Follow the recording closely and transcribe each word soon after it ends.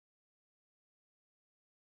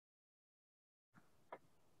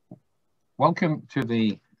Welcome to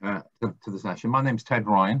the session. My name's Ted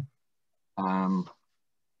Ryan. I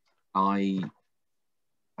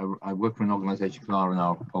work for an organisation called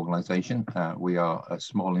R&R Organisation. We are a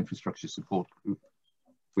small infrastructure support group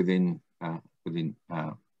within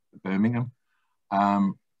Birmingham,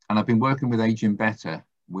 and I've been working with Aging Better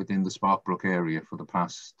within the Sparkbrook area for the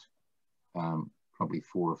past probably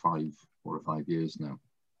four or five years now.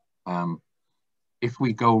 If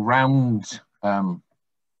we go round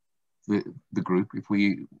the group, if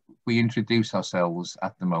we introduce ourselves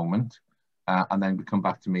at the moment, and then we come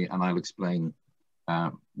back to me and I'll explain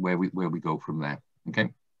where we go from there.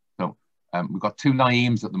 Okay, so we've got two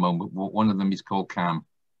Naeems at the moment. One of them is called Cam.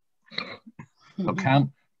 So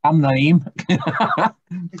Cam Naeem,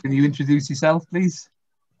 can you introduce yourself, please?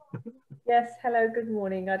 Yes, hello, good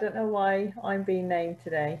morning. I don't know why I'm being named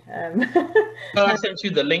today. Oh, I sent you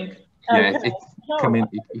the link. Yeah, okay.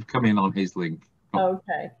 You've come in on his link.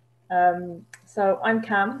 Okay. So I'm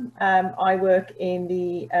Cam. I work in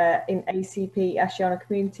the in ACP Ashiana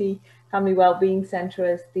Community Family Wellbeing Centre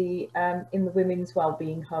as the in the Women's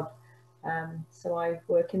Wellbeing Hub. So I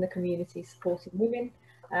work in the community supporting women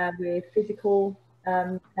with physical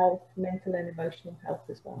health, mental and emotional health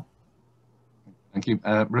as well. Thank you.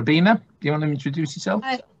 Rabina, do you want to introduce yourself?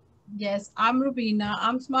 Hi. Yes, I'm Rubina.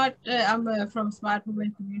 I'm from Smart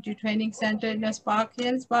Women Community Training Center in Spark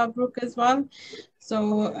Hill, Sparkbrook as well.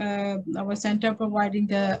 So our center providing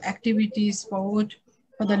the activities for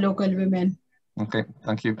the local women. Okay,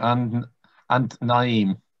 thank you. And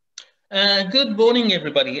Naeem. Good morning,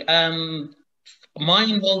 everybody. My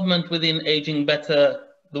involvement within Aging Better,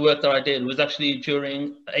 the work that I did was actually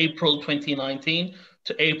during April 2019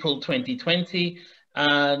 to April 2020.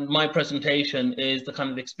 And my presentation is the kind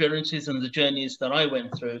of experiences and the journeys that I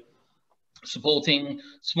went through supporting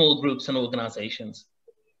small groups and organizations.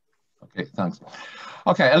 Okay, thanks.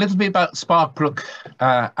 Okay, a little bit about Sparkbrook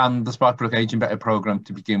and the Sparkbrook Aging Better program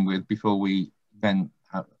to begin with, before we then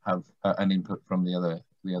have an input from the other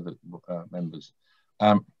members.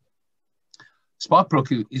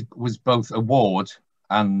 Sparkbrook was both a ward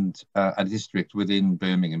and a district within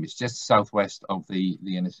Birmingham. It's just southwest of the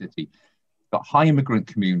inner city. Got high immigrant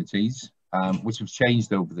communities, which have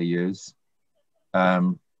changed over the years.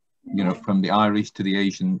 You know, from the Irish to the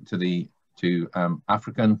Asian to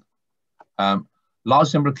African.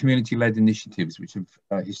 Large number of community-led initiatives, which have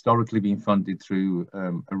historically been funded through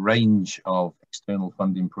a range of external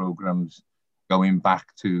funding programs going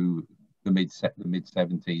back to the mid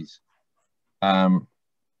 70s, and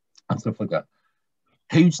stuff like that.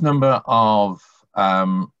 Huge number of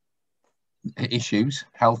issues,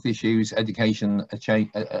 health issues, education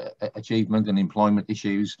achievement and employment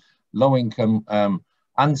issues, low income,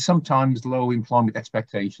 and sometimes low employment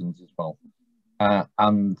expectations as well.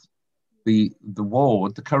 And the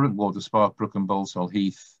current ward of Sparkbrook and Bolsall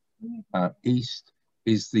Heath East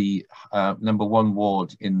is the #1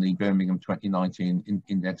 ward in the Birmingham 2019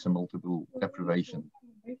 Index of Multiple Deprivation,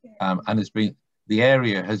 and the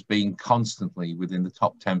area has been constantly within the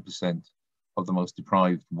top 10% of the most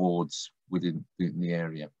deprived wards within the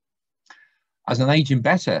area. As an Aging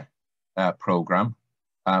Better programme,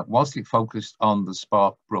 whilst it focused on the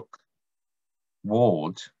Sparkbrook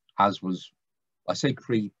ward, as was, I say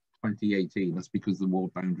pre-2018, that's because the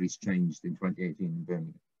ward boundaries changed in 2018 in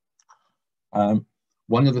Birmingham.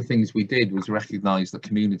 One of the things we did was recognise that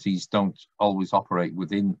communities don't always operate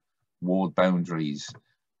within ward boundaries,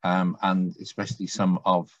 and especially some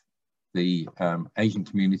of the Asian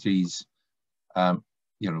communities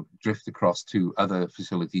you know, drift across to other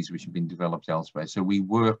facilities which have been developed elsewhere. So we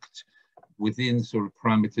worked within sort of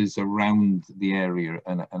parameters around the area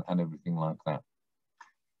and everything like that.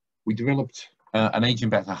 We developed an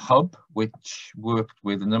Aging Better hub, which worked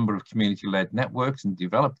with a number of community-led networks and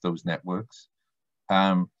developed those networks,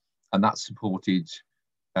 and that supported.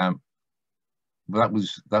 That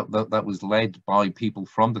was led by people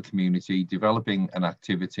from the community developing an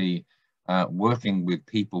activity. Working with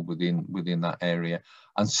people within that area,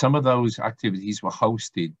 and some of those activities were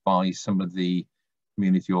hosted by some of the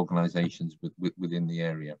community organisations within the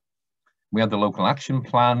area. We had the local action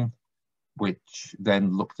plan, which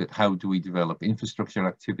then looked at how do we develop infrastructure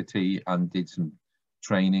activity and did some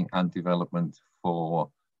training and development for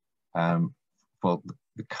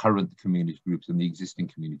the current community groups and the existing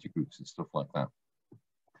community groups and stuff like that.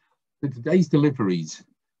 So today's deliveries.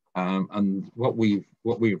 And what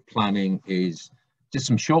we're planning is just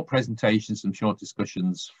some short presentations, some short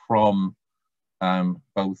discussions from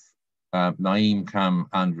both Naeem, Cam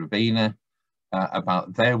and Rabina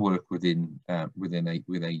about their work with Aging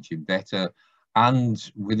Better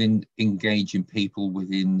and within engaging people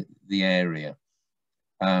within the area.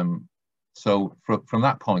 So from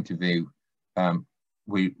that point of view,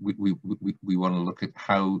 we want to look at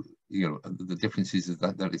how, you know, the differences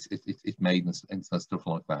that it's made and stuff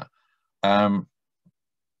like that.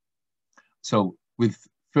 So with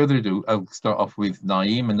further ado, I'll start off with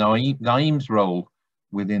Naeem. And Naeem's role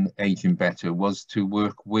within Aging Better was to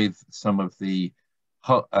work with some of the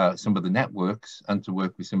networks and to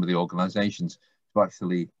work with some of the organisations to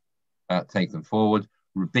actually take them forward.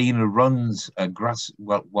 Rubina runs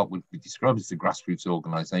what would be described as a grassroots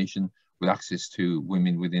organisation with access to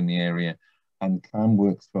women within the area, and Cam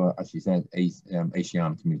works for, as she said,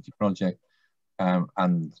 Asian Community Project, and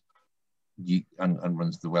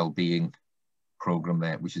runs the wellbeing program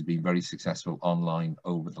there, which has been very successful online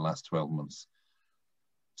over the last 12 months.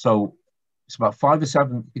 So it's about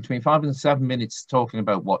between 5 and 7 minutes talking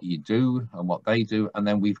about what you do and what they do, and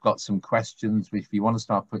then we've got some questions. If you want to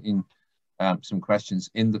start putting some questions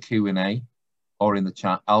in the Q&A or in the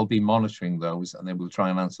chat, I'll be monitoring those, and then we'll try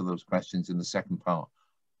and answer those questions in the second part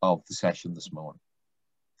of the session this morning.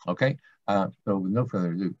 Okay, so with no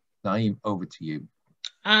further ado, Naeem, over to you.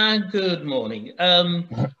 Good morning. I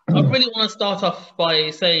really want to start off by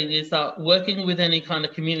saying is that working with any kind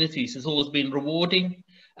of communities has always been rewarding,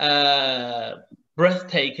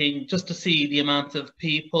 breathtaking, just to see the amount of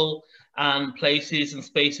people and places and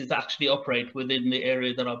spaces that actually operate within the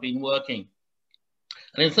area that I've been working.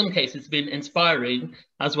 And in some cases, it's been inspiring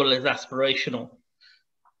as well as aspirational.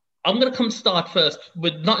 I'm going to start first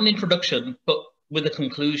with not an introduction, but with a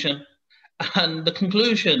conclusion. And the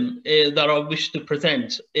conclusion that I wish to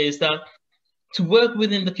present is that to work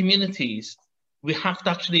within the communities, we have to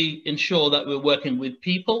actually ensure that we're working with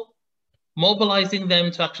people, mobilizing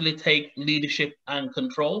them to actually take leadership and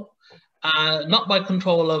control. Not by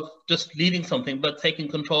control of just leading something, but taking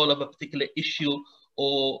control of a particular issue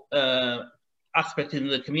or aspect in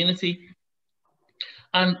the community.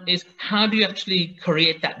 And is how do you actually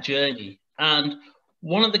create that journey? And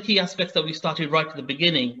one of the key aspects that we started right at the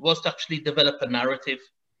beginning was to actually develop a narrative.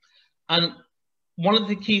 And one of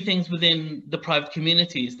the key things within the private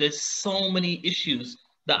communities, there's so many issues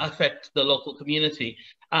that affect the local community,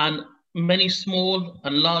 and many small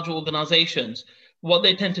and large organizations, what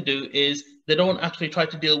they tend to do is they don't actually try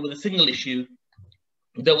to deal with a single issue.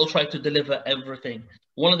 They will try to deliver everything.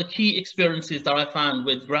 One of the key experiences that I found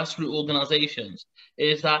with grassroots organizations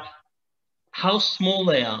is that how small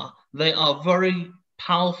they are very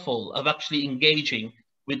powerful of actually engaging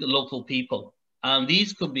with the local people. And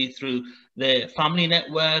these could be through their family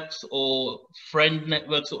networks or friend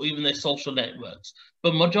networks or even their social networks.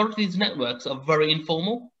 But majority of these networks are very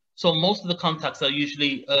informal. So most of the contacts are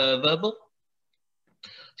usually verbal.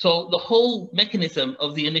 So the whole mechanism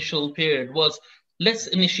of the initial period was, let's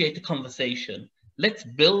initiate a conversation. Let's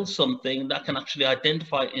build something that can actually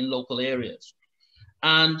identify in local areas.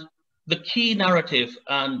 And the key narrative,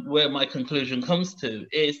 and where my conclusion comes to,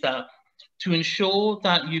 is that to ensure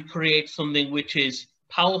that you create something which is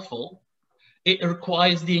powerful, it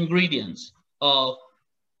requires the ingredients of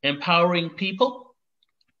empowering people,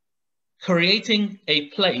 creating a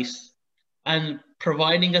place, and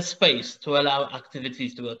providing a space to allow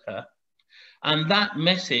activities to occur. And that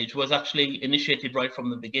message was actually initiated right from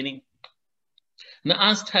the beginning. Now,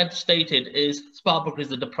 as Ted stated, Sparbrook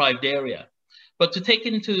is a deprived area. But to take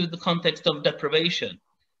into the context of deprivation,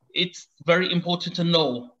 it's very important to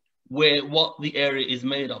know what the area is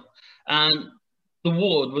made of. And the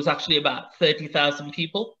ward was actually about 30,000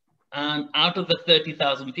 people. And out of the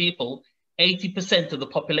 30,000 people, 80% of the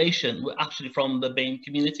population were actually from the BAME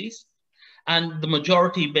communities. And the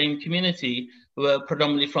majority BAME community were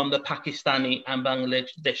predominantly from the Pakistani and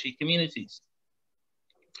Bangladeshi communities.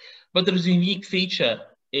 But there is a unique feature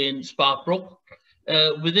in Sparbrook.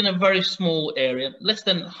 Within a very small area, less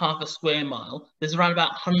than half a square mile, there's around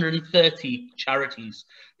about 130 charities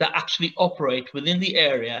that actually operate within the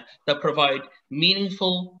area that provide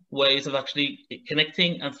meaningful ways of actually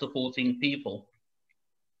connecting and supporting people.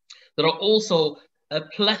 There are also a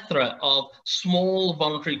plethora of small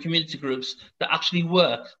voluntary community groups that actually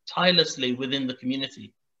work tirelessly within the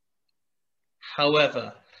community.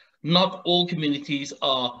 However, not all communities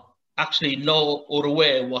are actually know or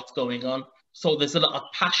aware what's going on. So there's a lot of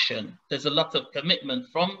passion, there's a lot of commitment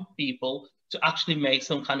from people to actually make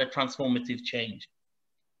some kind of transformative change.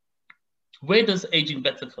 Where does Aging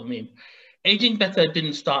Better come in? Aging Better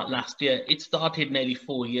didn't start last year. It started nearly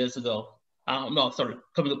 4 years ago. Coming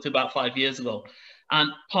up to about 5 years ago.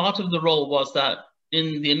 And part of the role was that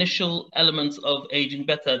in the initial elements of Aging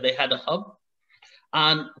Better, they had a hub.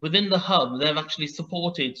 And within the hub, they've actually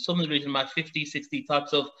supported some of the region by 50, 60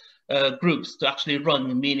 types of groups to actually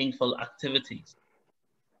run meaningful activities.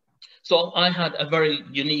 So I had a very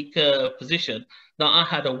unique position that I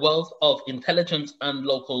had a wealth of intelligence and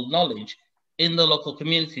local knowledge in the local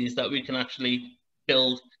communities that we can actually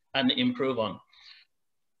build and improve on.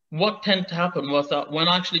 What tended to happen was that when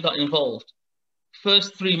I actually got involved,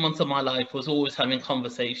 first 3 months of my life was always having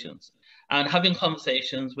conversations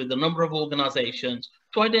with a number of organizations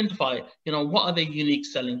to identify, what are their unique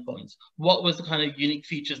selling points? What was the kind of unique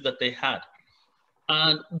features that they had?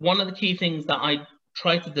 And one of the key things that I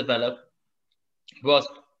tried to develop was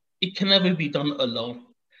it can never be done alone.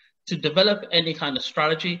 To develop any kind of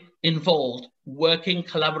strategy involved working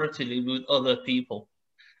collaboratively with other people.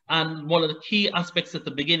 And one of the key aspects at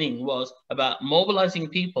the beginning was about mobilizing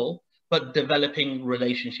people, but developing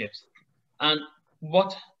relationships. And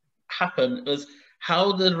what happened was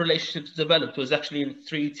how the relationships developed was actually in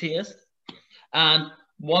 3 tiers. And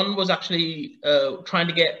one was actually trying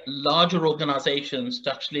to get larger organizations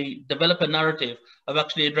to actually develop a narrative of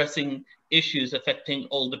actually addressing issues affecting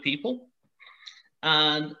older people.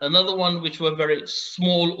 And another one, which were very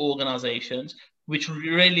small organizations, which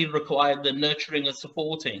really required the nurturing and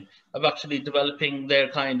supporting of actually developing their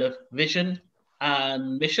kind of vision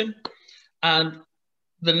and mission. And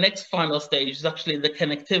the next final stage is actually the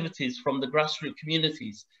connectivities from the grassroots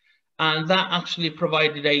communities. And that actually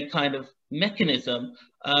provided a kind of mechanism,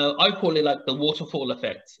 I call it like the waterfall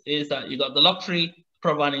effect, is that you got the lottery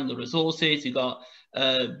providing the resources, you got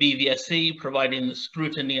BVSC providing the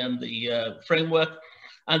scrutiny and the framework.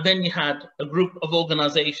 And then you had a group of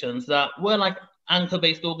organizations that were like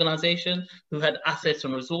anchor-based organizations who had assets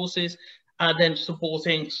and resources, and then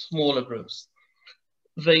supporting smaller groups.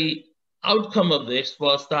 The outcome of this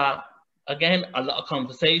was that, again, a lot of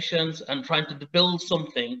conversations and trying to build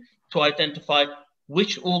something to identify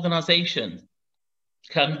which organization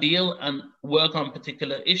can deal and work on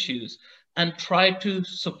particular issues and try to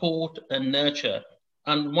support and nurture.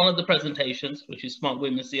 And one of the presentations, which is Smart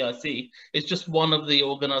Women CIC, is just one of the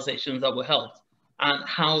organizations that were helped, and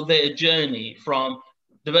how their journey from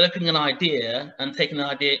developing an idea and taking an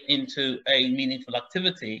idea into a meaningful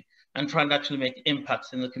activity and trying to actually make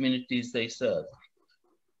impacts in the communities they serve.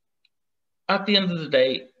 At the end of the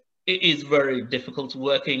day, it is very difficult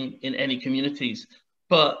working in any communities,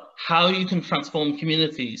 but how you can transform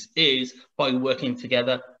communities is by working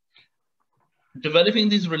together. Developing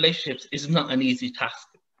these relationships is not an easy task.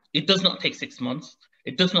 It does not take 6 months.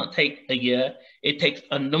 It does not take a year. It takes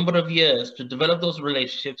a number of years to develop those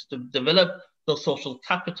relationships, to develop the social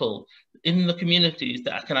capital in the communities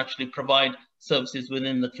that can actually provide services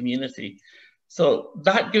within the community. So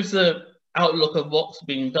that gives an outlook of what's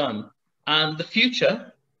being done. And the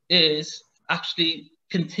future is actually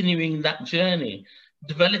continuing that journey,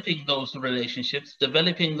 developing those relationships,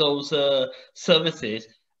 developing those services,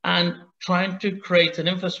 and trying to create an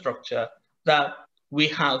infrastructure that we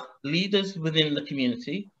have leaders within the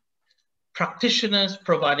community, practitioners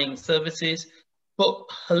providing services, but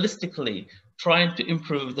holistically trying to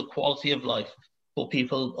improve the quality of life for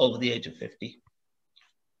people over the age of 50.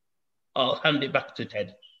 I'll hand it back to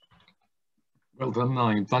Ted. Well done,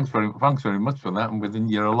 Naeem. Thanks very much for that, and within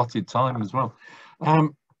your allotted time as well.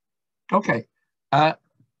 Okay,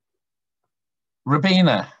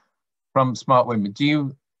 Rabina from Smart Women, do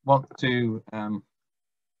you want to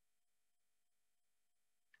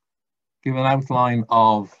give an outline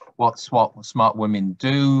of what Smart Women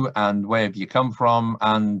do and where have you come from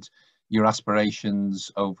and your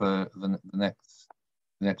aspirations over the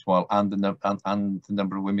next while, and the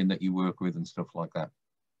number of women that you work with and stuff like that?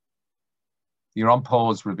 You're on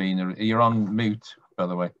pause, Rabina. You're on mute, by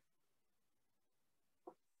the way.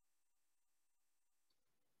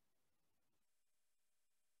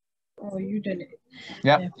 Oh, you did it.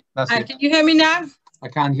 Yeah, that's it. Can you hear me now? I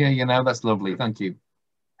can hear you now. That's lovely. Thank you.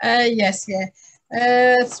 Yes, yeah.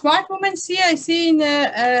 Smart Women CIC,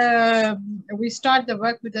 we start the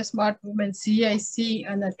work with the Smart Women CIC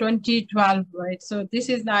in 2012, right? So this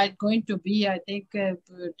is not going to be, I think,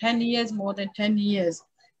 10 years, more than 10 years.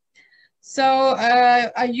 So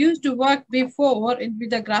I used to work before with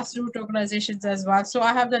the grassroots organizations as well. So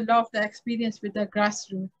I have a lot of the experience with the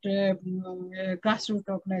grassroots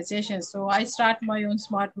organizations. So I start my own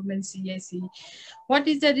Smart Women CIC. What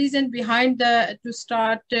is the reason behind to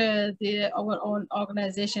start our own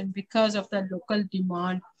organization? Because of the local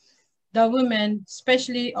demand. The women,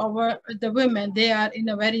 especially the women, they are in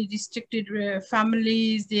a very restricted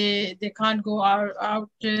families. They can't go out.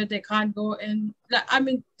 They can't go in. I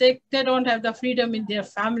mean, they don't have the freedom in their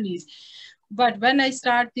families. But when I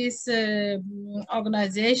start this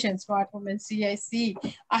organization, Smart Women CIC,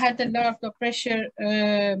 I had a lot of the pressure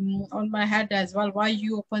on my head as well. Why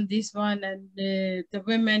you open this one, and the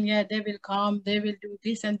women, yeah, they will come, they will do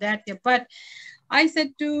this and that. Yeah. But I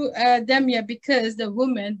said to them, yeah, because the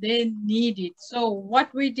women, they need it. So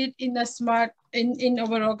what we did in a in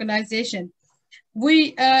our organization,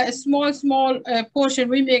 we a small portion,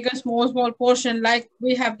 we make a small portion, like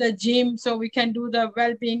we have the gym, so we can do the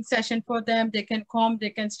well-being session for them. They can come, they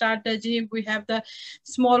can start the gym. We have the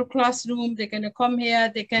small classroom, they can come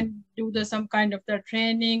here, they can do the some kind of the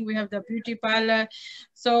training. We have the beauty parlor.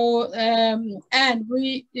 So and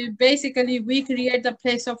we basically we create the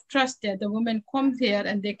place of trust there. The women come here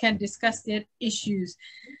and they can discuss their issues.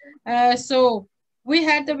 So we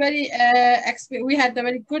had the very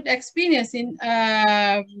good experience in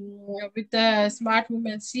with the Smart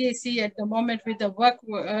Women CAC at the moment, with the work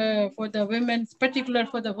for the women, particular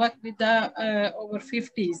for the work with the over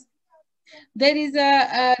 50s. There is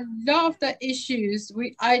a lot of the issues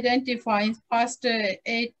we identify in past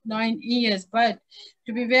 8-9 years, but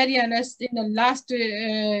to be very honest, in the last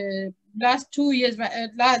 2 years,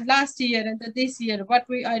 last year and this year, what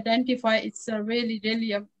we identify, it's really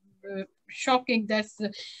shocking. That's a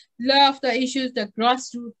lot of the issues, the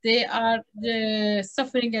grassroots, they are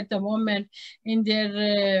suffering at the moment in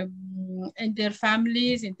their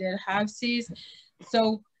families, in their houses.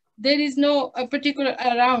 So there is no particular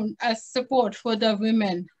around support for the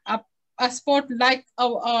women. A support like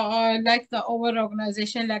the our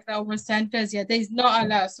organization, like our centers. Yeah, there is no a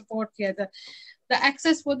lot of support here. The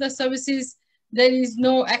access for the services, there is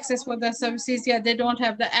no access for the services. Yeah, they don't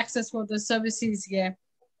have the access for the services. Yeah.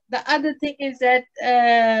 The other thing is that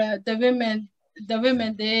the women,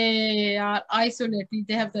 they are isolated.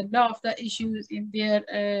 They have a lot of the issues in their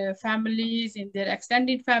families, in their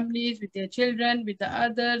extended families, with their children, with the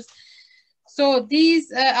others. So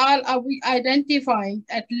these are we identifying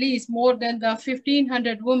at least more than the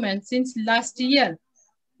 1,500 women since last year.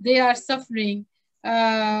 They are suffering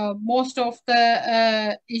most of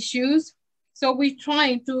the issues. So we're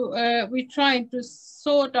trying to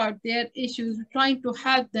sort out their issues. We're trying to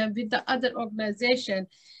help them with the other organization.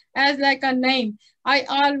 As like a name, I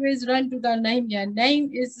always run to the name. Yeah,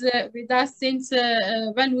 name is with us since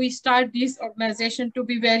when we start this organization. To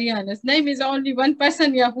be very honest, name is only one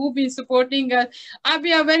person. Yeah, who been supporting us. I'll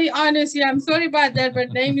be very honest. Yeah, I'm sorry about that,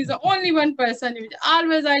 but name is the only one person.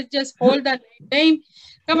 Always I just hold that name.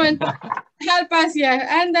 Come on, help us.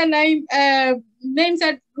 Yeah, and the name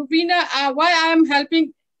said, Rubina, why I'm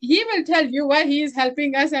helping. He will tell you why he is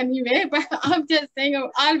helping us anyway. But I'm just saying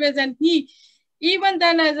always, and he. Even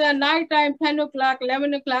then, as a night time, 10 o'clock,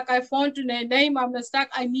 11 o'clock, I phone to name, I'm stuck,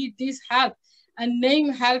 I need this help. And name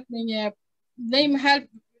help me, yeah. Name help,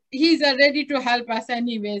 he's ready to help us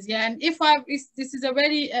anyways, yeah. And if this is a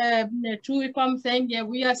very true, if I'm saying, yeah,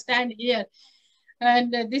 we are stand here.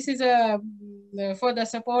 And this is for the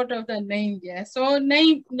support of the name, yeah. So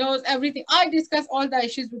name knows everything. I discuss all the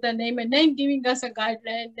issues with the name, and name giving us a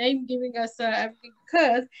guideline, name giving us everything,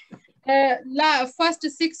 because first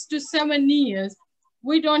 6 to 7 years,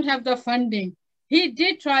 we don't have the funding. He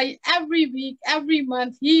did try every week, every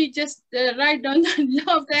month. He just write down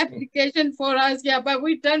the application for us. Yeah, but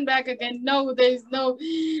we turn back again. No, there is no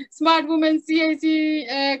Smart Women CIC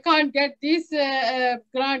can't get this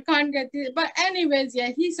grant, can't get this. But anyways,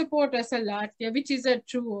 yeah, he support us a lot. Yeah, which is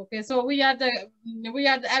true. Okay, so we are the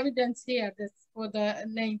evidence here. That's for the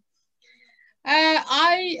name.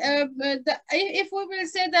 If we will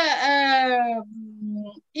say the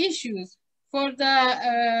issues for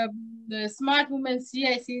the Smart Women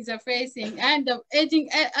CICs are facing, and the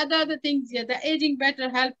aging, other things, yeah, the aging better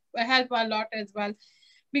help a lot as well,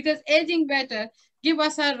 because aging better give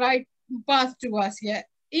us a right path to us. Yeah,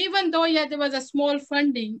 even though yeah there was a small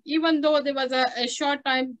funding, even though there was a short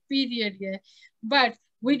time period, yeah, but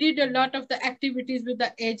we did a lot of the activities with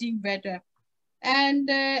the aging better. And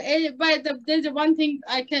there's one thing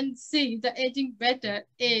I can see, the aging better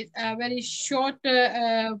is a very short,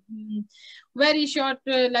 like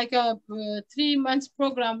a 3 months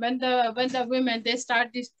program. When the women, they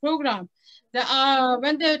start this program,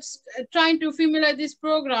 when they're trying to formulate this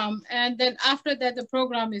program, and then after that the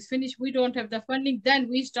program is finished, we don't have the funding, then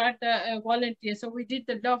we start the volunteer. So we did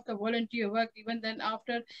a lot of the volunteer work even then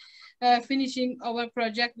after finishing our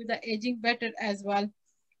project with the aging better as well.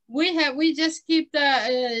 We just keep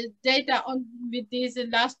the data on with these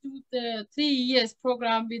last 3 years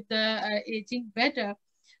program with the aging better.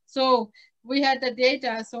 So we had the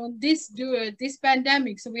data. So this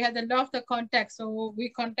pandemic, so we had a lot of the contact. So we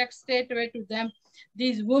contact straight away to them.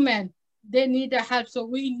 These women, they need the help. So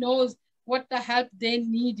we know what the help they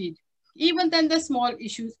needed. even than the small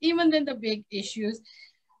issues, even than the big issues.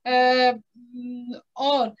 Or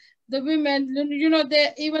the women, you know,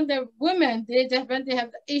 even the women, they just, when they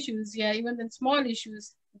have the issues, yeah, even the small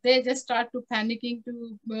issues, they just start to panicking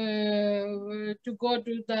to go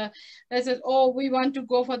to the, they said, oh, we want to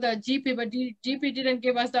go for the GP, but the GP didn't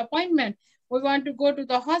give us the appointment. We want to go to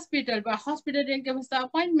the hospital, but hospital didn't give us the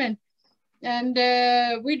appointment. And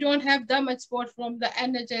we don't have that much support from the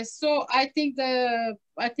NHS. So I think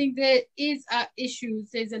there is issues.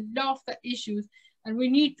 There's a lot of the issues, and we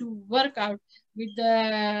need to work out with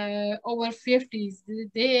the over 50s.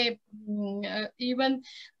 They even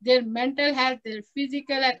their mental health, their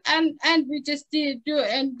physical, and we just do.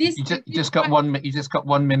 And this you just got 1 minute. You just got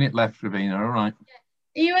 1 minute left, Ravina. All right.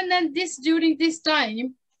 Even then, during this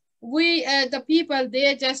time, we the people,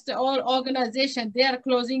 they just all organization, they are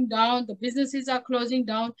closing down, the businesses are closing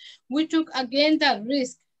down. We took again the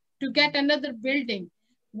risk to get another building.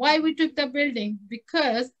 Why we took the building?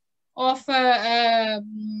 Because of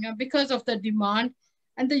the demand.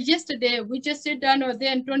 And yesterday we just sit down over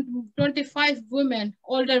there, and 25 women,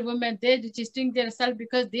 older women, they're registering themselves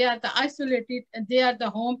because they are the isolated and they are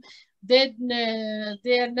the home. They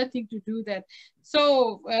are nothing to do that.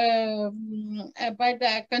 So by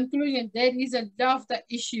the conclusion, there is a lot of the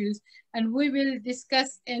issues, and we will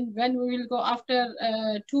discuss, and when we will go after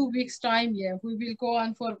 2 weeks time, yeah, we will go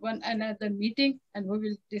on for another meeting and we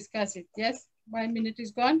will discuss it. Yes, my minute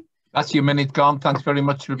is gone. That's your minute gone. Thanks very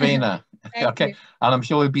much, Ravina. Okay, you. And I'm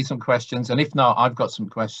sure there'll be some questions, and if not, I've got some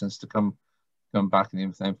questions to come back and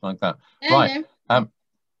everything like that. Yeah, right.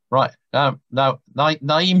 Right. Now,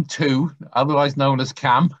 Naeem 2, otherwise known as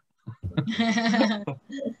Cam.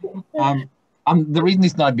 And the reason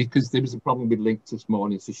it's not because there was a problem with links this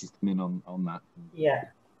morning, so she's come in on that. Yeah.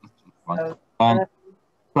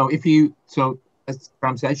 So as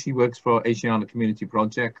Pram said, she works for Asiana Community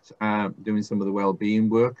Project, doing some of the wellbeing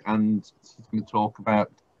work, and she's going to talk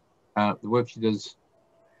about the work she does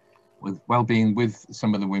with wellbeing with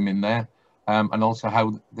some of the women there, and also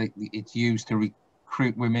how it's used to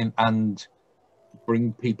recruit women and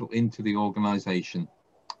bring people into the organisation.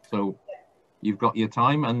 So you've got your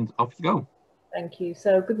time and off you go. Thank you.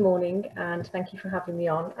 So good morning, and thank you for having me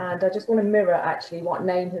on. And I just want to mirror actually what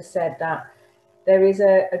Naeem has said, that there is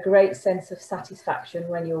a great sense of satisfaction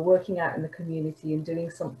when you're working out in the community and doing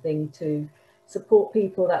something to support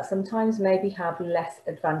people that sometimes maybe have less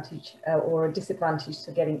advantage or a disadvantage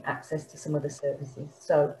to getting access to some of the services.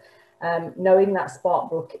 So knowing that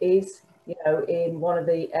Sparkbrook is, you know, in one of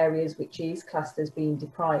the areas which is classed as being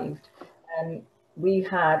deprived, we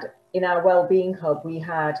had in our wellbeing hub,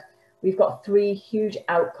 we've got 3 huge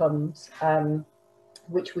outcomes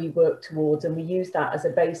which we work towards, and we use that as a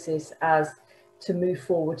basis to move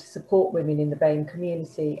forward to support women in the BAME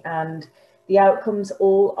community. And the outcomes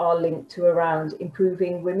all are linked to around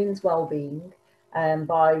improving women's well-being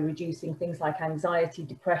by reducing things like anxiety,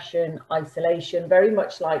 depression, isolation, very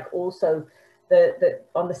much like also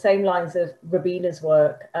on the same lines of Rabina's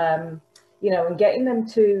work, you know, and getting them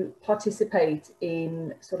to participate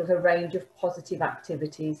in sort of a range of positive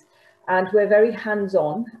activities. And we're very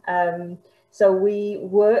hands-on. So we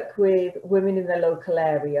work with women in the local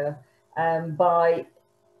area by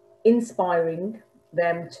inspiring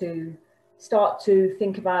them to start to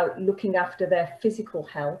think about looking after their physical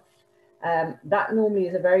health. That normally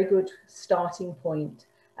is a very good starting point,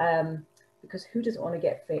 because who doesn't want to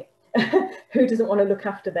get fit? Who doesn't want to look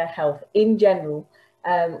after their health in general?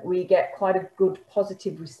 We get quite a good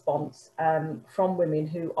positive response from women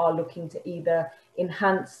who are looking to either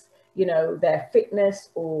enhance, you know, their fitness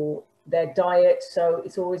or their diet. So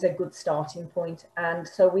it's always a good starting point. And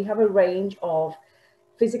so we have a range of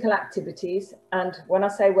physical activities. And when I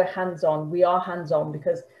say we're hands-on, we are hands-on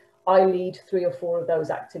because I lead 3 or 4 of those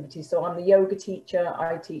activities. So I'm the yoga teacher,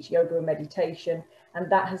 I teach yoga and meditation,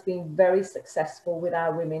 and that has been very successful with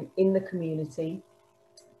our women in the community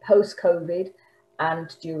post-COVID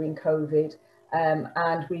and during COVID.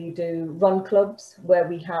 And we do run clubs where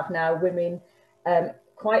we have now women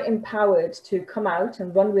quite empowered to come out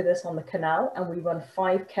and run with us on the canal, and we run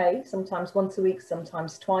 5K, sometimes once a week,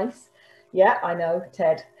 sometimes twice. Yeah, I know,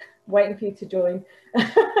 Ted, waiting for you to join.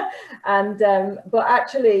 And but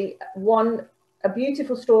actually a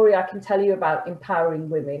beautiful story I can tell you about empowering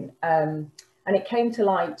women, and it came to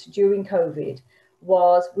light during COVID,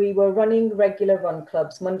 was we were running regular run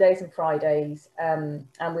clubs Mondays and Fridays, and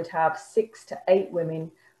we'd have 6 to 8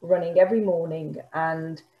 women running every morning.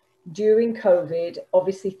 And during COVID,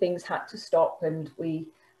 obviously things had to stop and we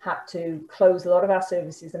had to close a lot of our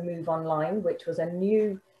services and move online, which was a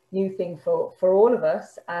new thing for all of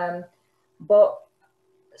us. But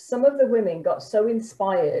some of the women got so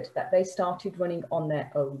inspired that they started running on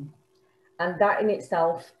their own. And that in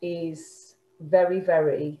itself is very,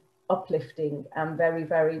 very uplifting and very,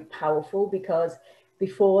 very powerful, because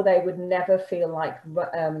before they would never feel like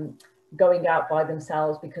going out by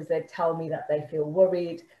themselves, because they'd tell me that they feel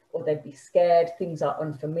worried or they'd be scared, things are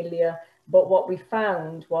unfamiliar. But what we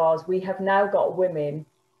found was we have now got women,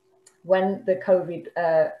 when the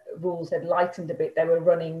COVID rules had lightened a bit, they were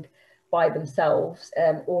running by themselves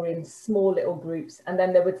or in small little groups, and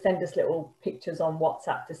then they would send us little pictures on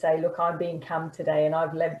WhatsApp to say, look, I'm being Cam today and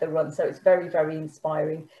I've led the run. So it's very, very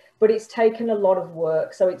inspiring, but it's taken a lot of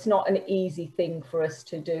work. So it's not an easy thing for us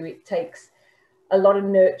to do. It takes a lot of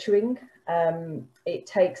nurturing. It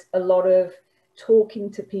takes a lot of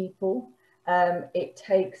talking to people. It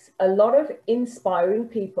takes a lot of inspiring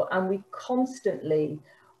people, and we constantly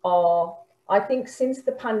are, I think since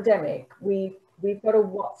the pandemic, we've got a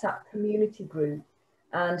WhatsApp community group,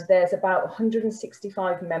 and there's about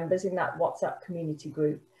 165 members in that WhatsApp community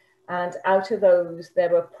group. And out of those,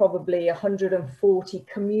 there are probably 140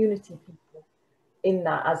 community people in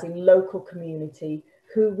that, as in local community,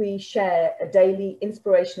 who we share a daily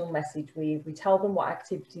inspirational message with. We tell them what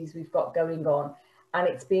activities we've got going on. And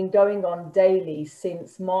it's been going on daily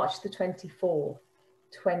since March the 24th,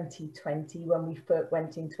 2020, when we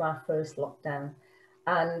went into our first lockdown.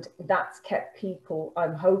 And that's kept people,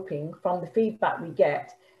 I'm hoping, from the feedback we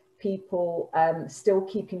get, people still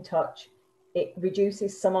keep in touch. It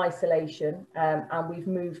reduces some isolation, and we've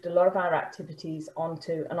moved a lot of our activities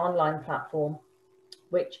onto an online platform,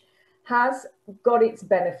 which has got its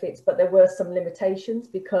benefits, but there were some limitations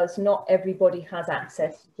because not everybody has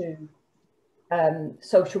access to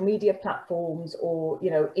social media platforms or, you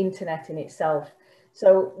know, internet in itself.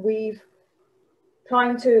 So we've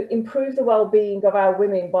trying to improve the well-being of our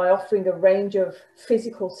women by offering a range of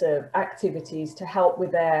physical activities to help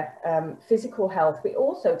with their physical health. We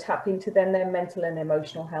also tap into then their mental and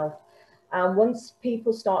emotional health. And once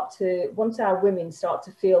our women start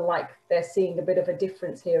to feel like they're seeing a bit of a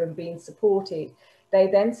difference here and being supported, they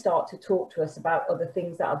then start to talk to us about other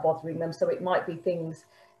things that are bothering them. So it might be things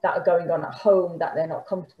that are going on at home that they're not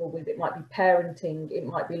comfortable with. It might be parenting, it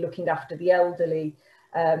might be looking after the elderly.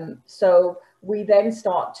 So we then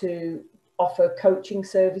start to offer coaching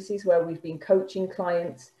services where we've been coaching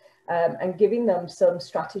clients and giving them some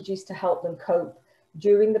strategies to help them cope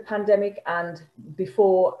during the pandemic and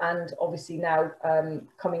before, and obviously now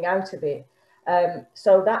coming out of it.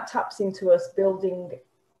 So that taps into us building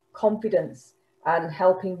confidence and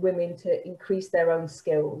helping women to increase their own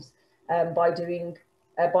skills by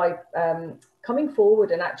coming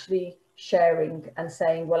forward and actually sharing and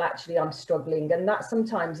saying, well, actually, I'm struggling. And that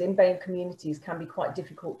sometimes in BAME communities can be quite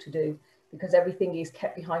difficult to do because everything is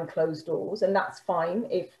kept behind closed doors, and that's fine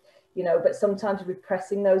if, you know, but sometimes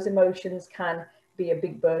repressing those emotions can be a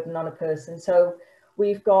big burden on a person. So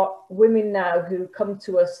we've got women now who come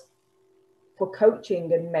to us for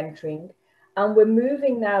coaching and mentoring, and we're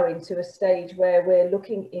moving now into a stage where we're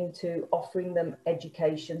looking into offering them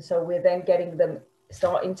education. So we're then getting them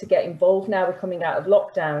starting to get involved now. We're coming out of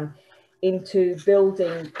lockdown into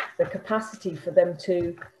building the capacity for them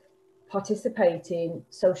to participate in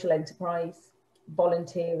social enterprise,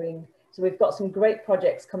 volunteering. So we've got some great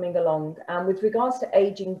projects coming along. And with regards to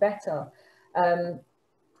aging better,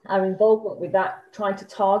 our involvement with that, trying to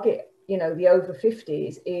target, you know, the over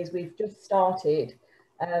 50s, is we've just started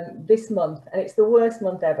this month, and it's the worst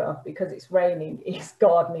month ever because it's raining, is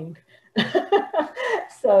gardening.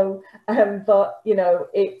 So, but you know,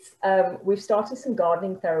 it's we've started some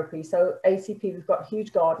gardening therapy. So ACP, we've got a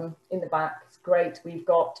huge garden in the back. It's great. We've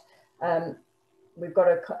got a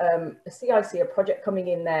CIC, a project coming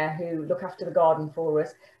in there who look after the garden for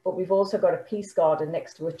us. But we've also got a peace garden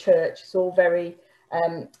next to a church. It's all very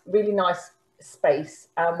really nice space,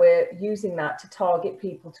 and we're using that to target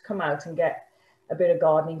people to come out and get a bit of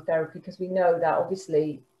gardening therapy, because we know that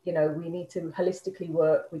obviously, you know, we need to holistically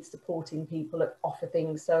work with supporting people that offer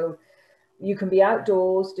things. So you can be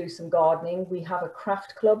outdoors, do some gardening. We have a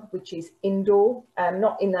craft club, which is indoor,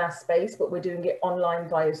 not in our space, but we're doing it online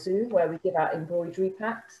via Zoom, where we give out embroidery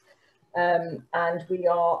packs. And we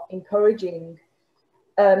are encouraging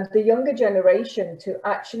the younger generation to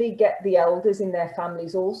actually get the elders in their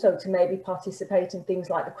families also to maybe participate in things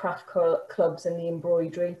like the craft clubs and the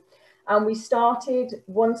embroidery. And we started,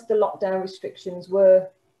 once the lockdown restrictions were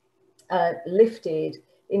lifted,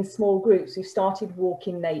 in small groups, we've started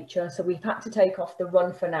walking nature. So we've had to take off the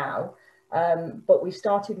run for now, but we've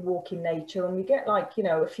started walking nature, and we get, like, you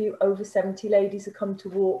know, a few over 70 ladies who come to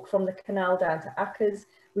walk from the canal down to Ackers.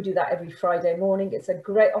 We do that every Friday morning. It's a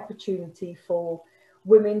great opportunity for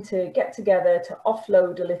women to get together, to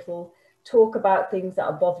offload a little, talk about things that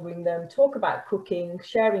are bothering them, talk about cooking,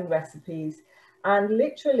 sharing recipes, and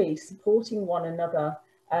literally supporting one another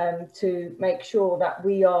to make sure that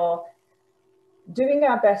we are doing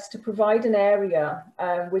our best to provide an area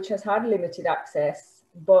which has had limited access,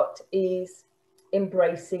 but is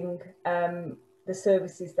embracing the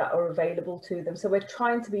services that are available to them. So we're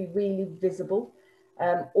trying to be really visible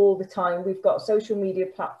all the time. We've got social media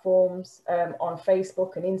platforms on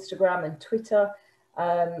Facebook and Instagram and Twitter.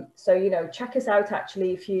 So, you know, check us out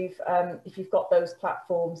actually if you've got those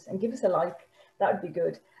platforms, and give us a like. That would be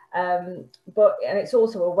good. And it's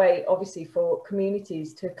also a way, obviously, for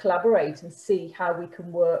communities to collaborate and see how we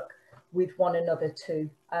can work with one another too.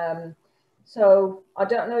 So I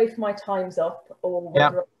don't know if my time's up or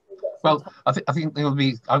whether. Yeah. Well, I think there'll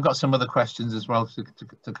be. I've got some other questions as well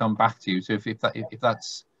to come back to you. So if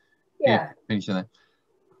that's finishing there.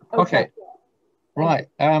 Okay. Right.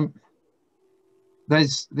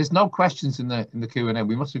 There's no questions in the Q&A.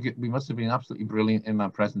 We must have been absolutely brilliant in our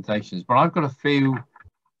presentations. But I've got a few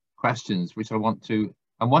questions which I want to,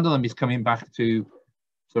 and one of them is coming back to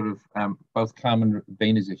sort of both Cam and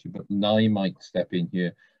Rabina's issue, but I might step in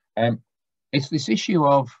here. It's this issue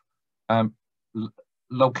of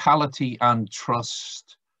locality and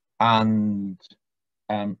trust, and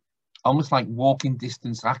almost like walking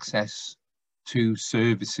distance access to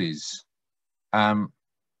services. And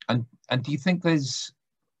do you think there's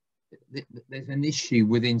an issue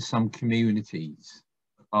within some communities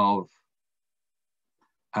of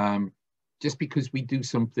just because we do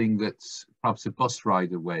something that's perhaps a bus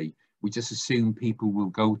ride away, we just assume people will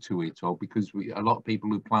go to it, or because a lot of people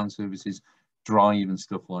who plan services drive and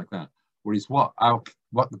stuff like that. Whereas what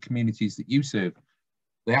the communities that you serve,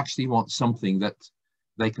 they actually want something that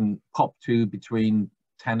they can pop to between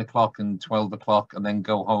 10 o'clock and 12 o'clock and then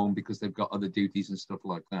go home because they've got other duties and stuff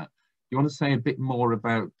like that. Do you want to say a bit more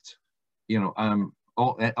about, you know,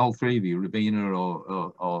 all three of you,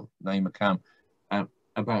 Rabina or Naima Cam,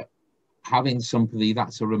 about having somebody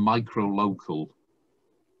that's sort of micro local,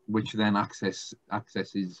 which then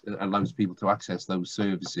allows people to access those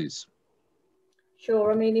services?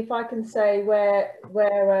 Sure. I mean, if I can say where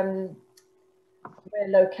we're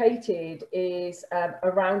located is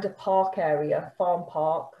around a park area, farm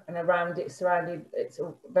park, and around it surrounded, it's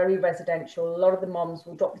very residential. A lot of the moms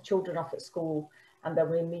will drop the children off at school and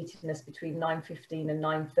they'll be meeting us between 9:15 and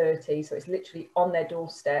 9:30. So it's literally on their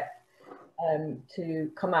doorstep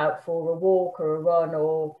to come out for a walk or a run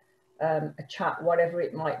or a chat, whatever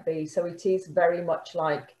it might be. So it is very much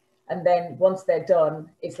like, and then once they're done,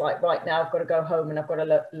 it's like, right now I've got to go home and I've got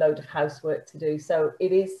a load of housework to do. So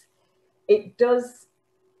it does,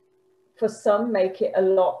 for some, make it a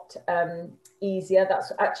lot easier.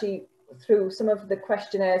 That's actually through some of the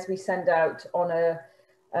questionnaires we send out on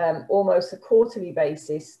almost a quarterly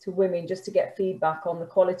basis to women, just to get feedback on the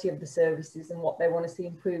quality of the services and what they want to see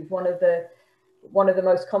improved. One of the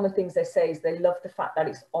most common things they say is they love the fact that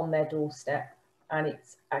it's on their doorstep and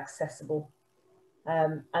it's accessible.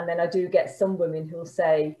 And then I do get some women who'll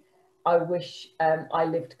say, I wish I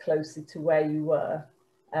lived closer to where you were,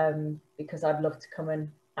 because I'd love to come and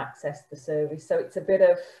access the service. So it's a bit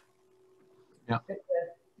of,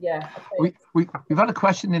 yeah. We've had a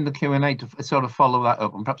question in the Q&A to sort of follow that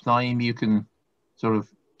up, and perhaps Naeem, you can sort of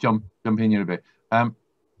jump in here a bit,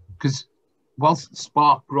 because whilst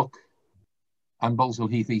Spark Brook and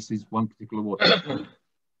Bolswell Heath East is one particular ward,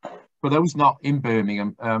 for those not in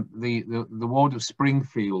Birmingham, the ward of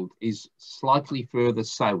Springfield is slightly further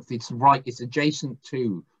south. It's adjacent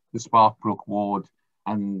to the Spark Brook ward,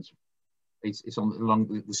 and it's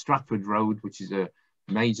along the Stratford Road, which is a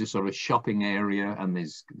major sort of shopping area, and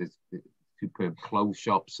there's superb clothes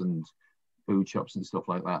shops and food shops and stuff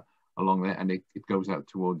like that along there, and it goes out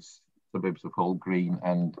towards suburbs of Hall Green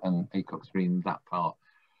and Acox Green, that part.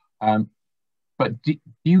 But do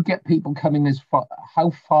you get people coming as far? How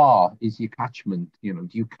far is your catchment? You know,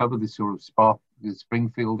 do you cover the sort of the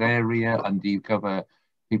Springfield area, and do you cover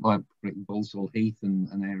people like Bolswell Heath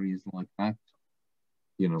and areas like that?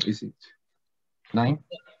 You know, is it? Naeem?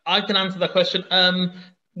 I can answer that question.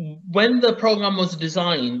 When the program was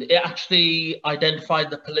designed, it actually identified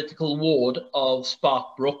the political ward of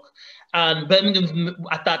Spark Brook, and Birmingham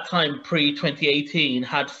at that time, pre-2018,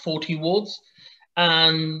 had 40 wards.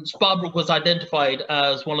 And Spark Brook was identified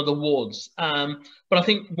as one of the wards. But I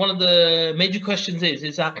think one of the major questions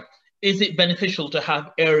is it beneficial to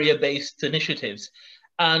have area-based initiatives?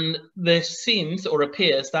 And there seems or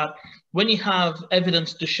appears that when you have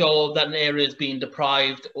evidence to show that an area is being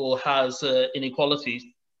deprived or has inequalities,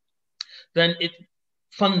 then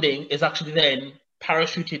funding is actually then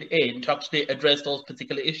parachuted in to actually address those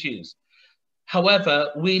particular issues.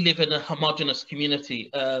 However, we live in a homogenous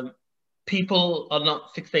community. People are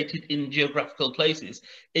not fixated in geographical places.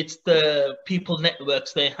 It's the people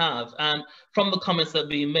networks they have. And from the comments that are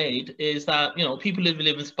being made is that, you know, people who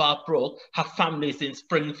live in Sparkbrook have families in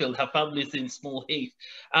Springfield, have families in Small Heath.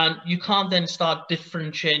 And you can't then start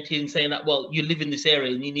differentiating, saying that, well, you live in this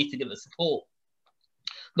area and you need to get the support.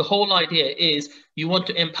 The whole idea is you want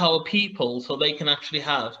to empower people so they can actually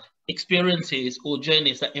have experiences or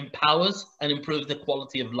journeys that empowers and improves the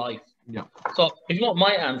quality of life. Yeah. So if you want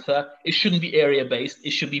my answer, it shouldn't be area-based, it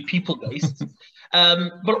should be people-based.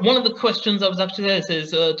 But one of the questions I was actually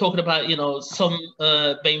is talking about, you know, some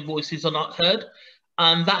BAME voices are not heard.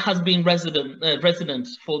 And that has been resident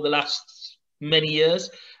for the last many years.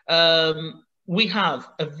 We have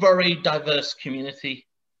a very diverse community,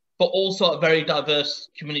 but also a very diverse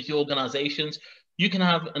community organizations. You can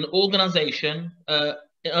have an organization,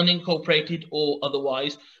 unincorporated or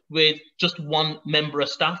otherwise, with just one member of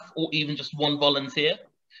staff or even just one volunteer,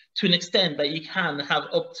 to an extent that you can have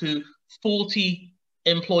up to 40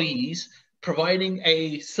 employees providing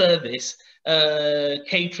a service,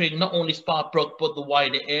 catering not only Sparkbrook, but the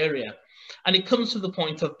wider area. And it comes to the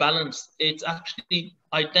point of balance. It's actually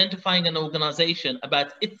identifying an organization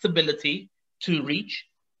about its ability to reach,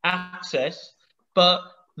 access, but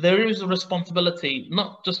there is a responsibility,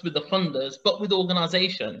 not just with the funders, but with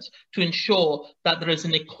organizations, to ensure that there is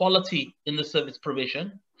an equality in the service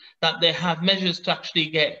provision, that they have measures to actually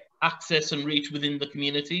get access and reach within the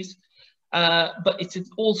communities. But it's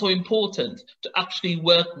also important to actually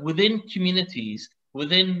work within communities,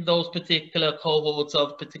 within those particular cohorts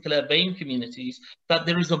of particular BAME communities, that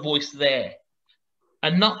there is a voice there.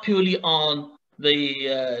 And not purely on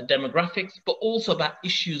the demographics, but also about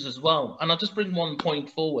issues as well. And I'll just bring one point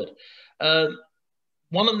forward.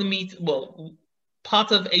 One of the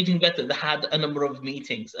part of Aging Better, they had a number of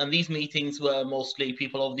meetings, and these meetings were mostly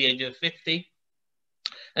people over the age of 50.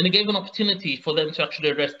 And it gave an opportunity for them to actually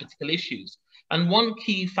address particular issues. And one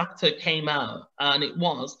key factor came out, and it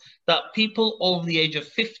was that people over the age of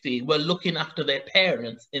 50 were looking after their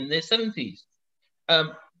parents in their 70s.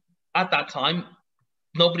 At that time,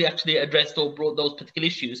 nobody actually addressed or brought those particular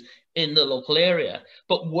issues in the local area.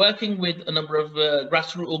 But working with a number of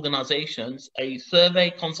grassroots organizations, a survey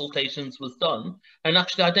consultations was done and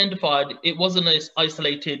actually identified it wasn't an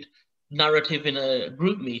isolated narrative in a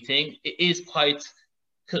group meeting. It is quite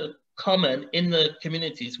common in the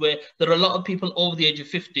communities where there are a lot of people over the age of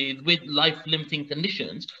 50 with life-limiting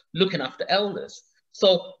conditions looking after elders.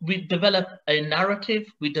 So we develop a narrative,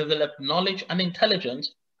 we develop knowledge and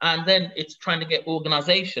intelligence, and then it's trying to get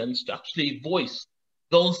organizations to actually voice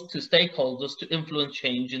those to stakeholders to influence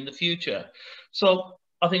change in the future. So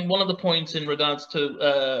I think one of the points in regards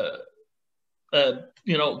to,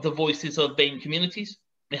 you know, the voices of BAME communities,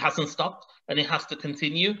 it hasn't stopped and it has to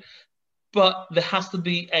continue, but there has to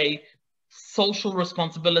be a social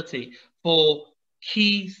responsibility for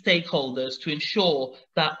key stakeholders to ensure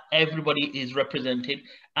that everybody is represented,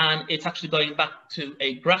 and it's actually going back to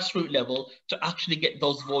a grassroots level to actually get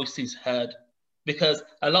those voices heard, because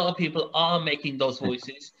a lot of people are making those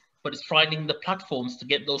voices, but it's finding the platforms to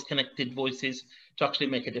get those connected voices to actually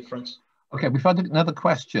make a difference. Okay, we've had another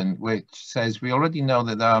question which says, we already know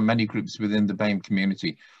that there are many groups within the BAME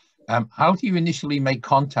community. How do you initially make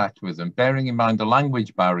contact with them, bearing in mind the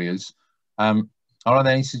language barriers? Are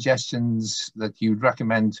there any suggestions that you'd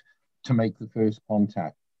recommend to make the first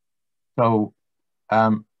contact? So,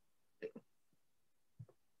 Cam,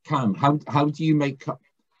 how do you make,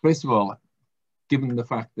 first of all, given the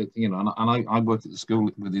fact that, you know, and I worked at the school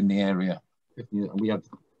within the area, we had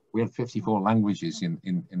 54 languages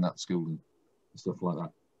in that school and stuff like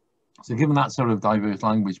that. So given that sort of diverse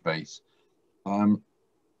language base,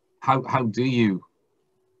 how do you,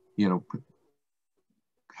 you know,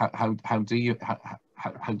 how do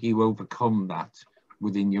you overcome that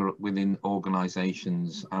within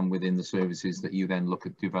organisations and within the services that you then look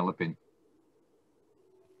at developing?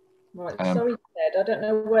 Right, sorry, Ted, I don't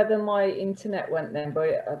know whether my internet went then,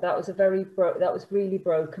 but that was that was really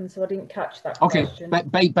broken, so I didn't catch that question.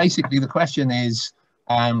 Okay, basically the question is,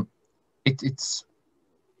 it's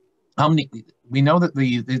how many, we know that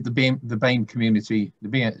the BAME community, the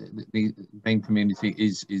BAME community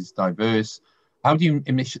is diverse. How do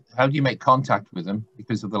you make contact with them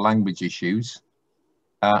because of the language issues?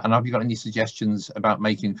 And have you got any suggestions about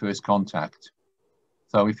making first contact?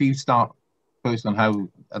 So if you start first on how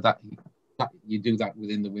that you do that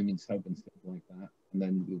within the women's hub and stuff like that, and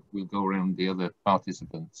then we'll go around the other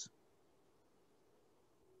participants.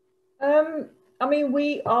 I mean,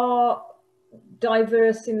 we are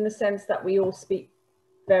diverse in the sense that we all speak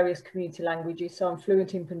various community languages. So I'm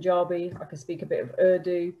fluent in Punjabi, I can speak a bit of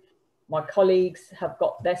Urdu. My colleagues have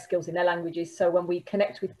got their skills in their languages. So when we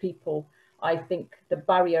connect with people, I think the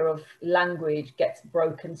barrier of language gets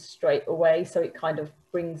broken straight away. So it kind of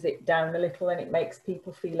brings it down a little and it makes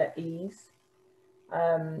people feel at ease.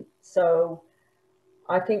 So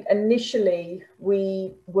I think initially we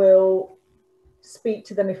will speak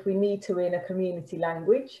to them if we need to in a community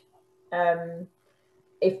language.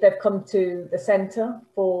 If they've come to the centre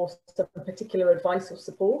for some particular advice or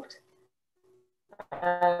support,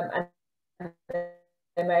 and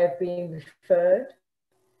they may have been referred.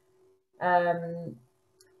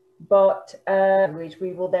 But we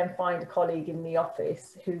will then find a colleague in the office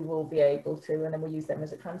who will be able to, and then we'll use them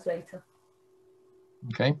as a translator.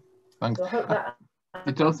 Okay, thanks. So I hope that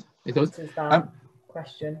it does. answers that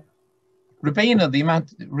question. Rubina, the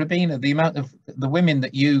amount of the women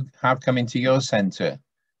that you have come into your centre,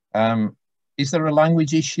 is there a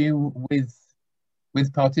language issue with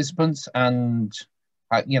participants, and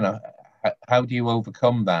you know, how do you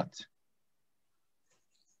overcome that?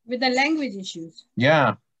 With the language issues?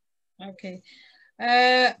 Yeah. Okay.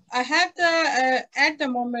 I have the, at the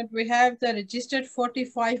moment, we have the registered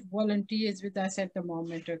 45 volunteers with us at the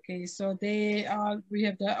moment, okay? So they are, we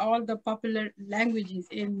have all the popular languages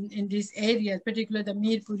in these areas, particularly the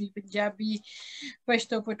Mirpuri, Punjabi,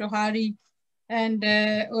 Pashto, Pothohari, and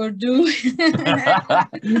Urdu.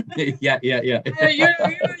 Yeah. You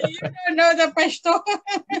don't know the Pashto.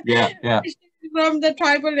 Yeah. From the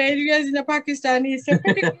tribal areas in the Pakistani, so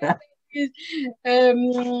particularly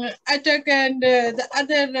Attock and the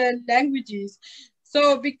other languages.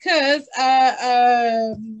 So because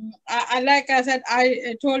like I said,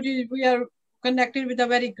 I told you we are connected with a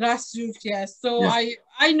very grassroots, yes. So yeah.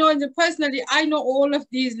 I know personally, I know all of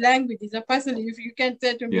these languages personally, if you can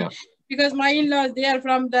say to me. Yeah. Because my in-laws, they are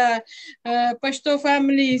from the Pashto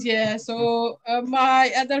families, yeah. So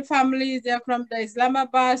my other families, they are from the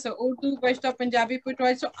Islamabad, so Urdu, Pashto, Punjabi,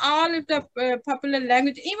 Putwai. So all of the popular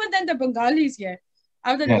language, even then the Bengalis, yeah.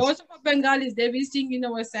 After lots of Bengalis, they're visiting in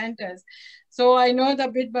our centers. So I know the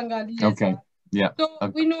bit Bengali as well. Yeah. So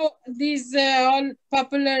we know these all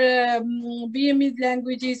popular BAME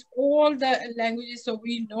languages, all the languages, so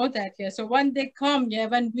we know that, yeah. So when they come, yeah,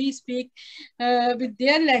 when we speak with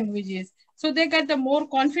their languages, so they get the more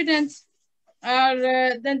confidence, or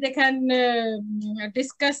then they can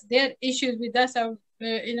discuss their issues with us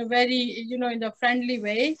in a very, you know, in a friendly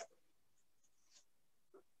way.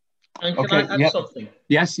 And can I add something?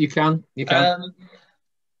 Yes, you can. You can.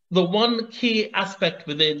 The one key aspect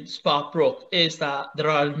within Sparkbrook is that there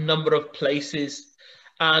are a number of places,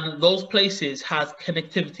 and those places have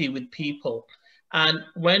connectivity with people. And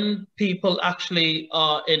when people actually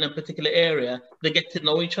are in a particular area, they get to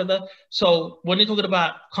know each other. So when you're talking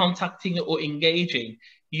about contacting or engaging,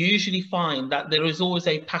 you usually find that there is always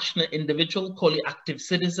a passionate individual, call it active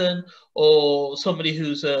citizen, or somebody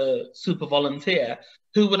who's a super volunteer,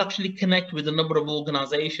 who will actually connect with a number of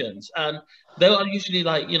organizations. And they are usually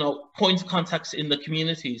like, you know, point of contacts in the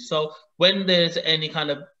community. So when there's any kind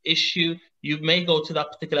of issue, you may go to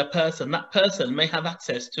that particular person. That person may have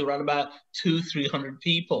access to around about 200-300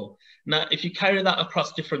 people. Now, if you carry that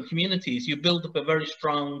across different communities, you build up a very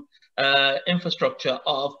strong infrastructure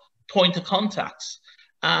of point of contacts.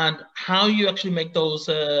 And how you actually make those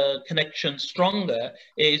connections stronger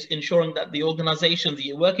is ensuring that the organizations that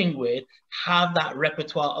you're working with have that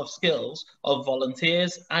repertoire of skills of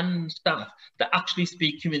volunteers and staff that actually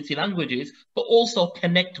speak community languages, but also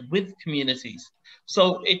connect with communities.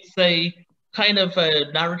 So it's a kind of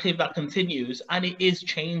a narrative that continues, and it is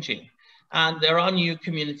changing. And there are new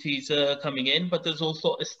communities coming in, but there's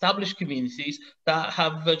also established communities that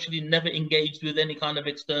have virtually never engaged with any kind of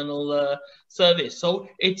external service. So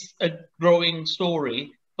it's a growing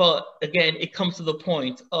story, but again, it comes to the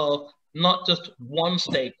point of not just one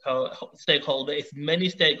stakeholder, it's many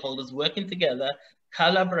stakeholders working together,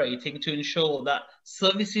 collaborating to ensure that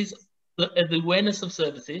services, the awareness of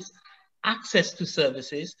services, access to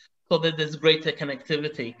services, so that there's greater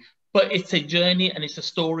connectivity. But it's a journey, and it's a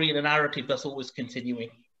story and a narrative that's always continuing.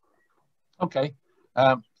 Okay,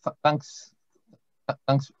 thanks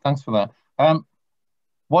for that.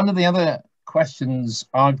 One of the other questions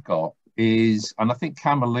I've got is, and I think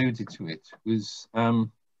Cam alluded to it, was, and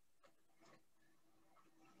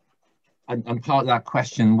part of that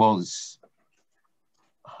question was,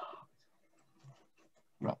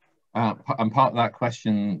 and part of that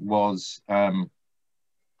question was,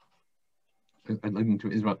 alluding to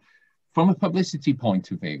it as well, from a publicity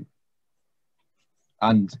point of view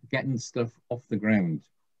and getting stuff off the ground,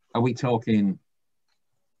 are we talking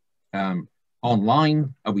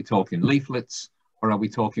online? Are we talking leaflets? or are we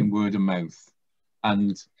talking word of mouth?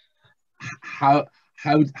 And how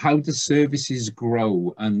do services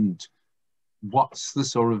grow, and what's the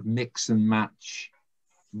sort of mix and match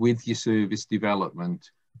with your service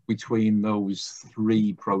development between those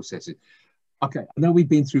three processes? Okay, I know we've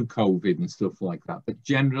been through COVID and stuff like that, but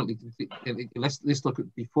generally, let's look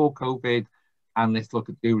at before COVID and let's look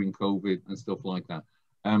at during COVID and stuff like that.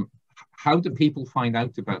 How do people find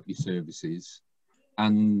out about your services,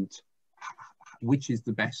 and which is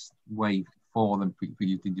the best way for them for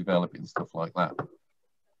you to develop it and stuff like that?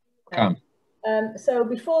 Cam. So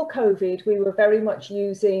before COVID, we were very much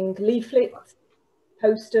using leaflets,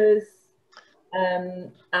 posters,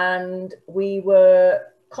 and we were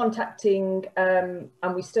contacting, and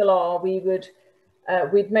we still are,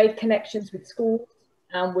 we'd made connections with schools,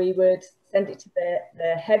 and we would send it to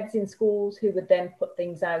their heads in schools, who would then put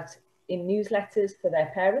things out in newsletters for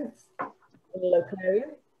their parents in the local area.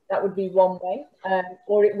 That would be one way,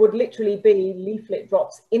 or it would literally be leaflet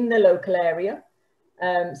drops in the local area.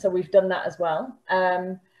 So we've done that as well.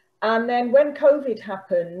 And then when COVID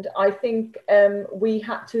happened, I think we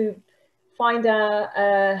had to find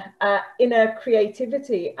our inner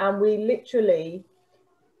creativity, and we literally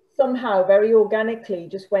somehow very organically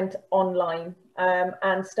just went online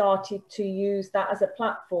and started to use that as a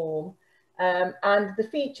platform. And the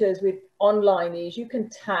features with online is you can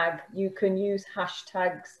tag, you can use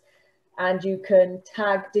hashtags, and you can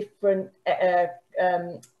tag different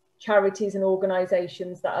charities and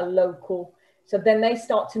organizations that are local. So then they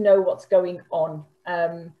start to know what's going on.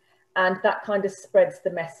 And that kind of spreads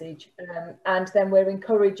the message. And then we're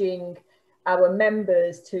encouraging our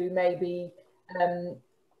members to maybe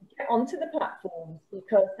get onto the platforms,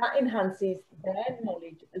 because that enhances their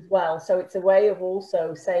knowledge as well. So it's a way of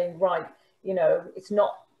also saying, right, you know, it's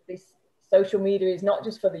not, this social media is not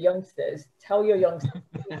just for the youngsters. Tell your youngsters,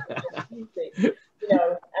 use it, you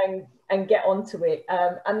know, and get onto it.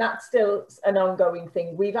 And that's still an ongoing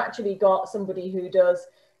thing. We've actually got somebody who does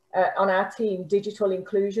on our team digital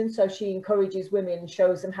inclusion. So she encourages women,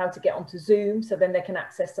 shows them how to get onto Zoom, so then they can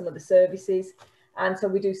access some of the services. And so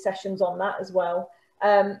we do sessions on that as well.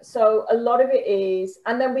 So a lot of it is,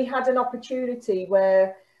 and then we had an opportunity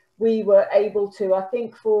where we were able to, I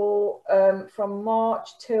think for from March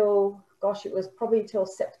till, gosh, it was probably till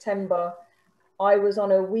September, I was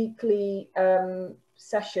on a weekly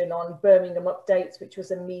session on Birmingham Updates, which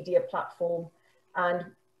was a media platform. And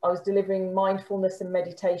I was delivering mindfulness and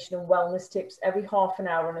meditation and wellness tips every half an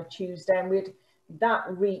hour on a Tuesday. And that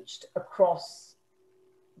reached across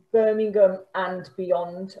Birmingham and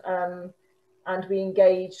beyond. And we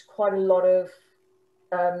engaged quite a lot of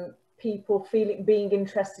people being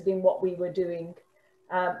interested in what we were doing.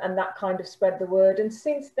 And that kind of spread the word. And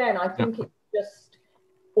since then, I think it's just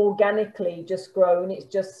organically just grown.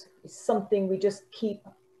 It's something we just keep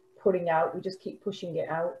putting out. We just keep pushing it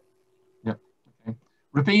out. Yeah. Okay.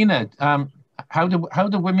 Ravina, how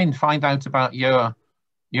do women find out about your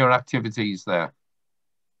activities there?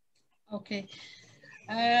 Okay.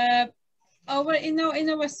 In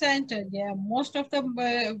our center, yeah, most of the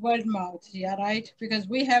word mouth, yeah, right, because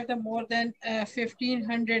we have the more than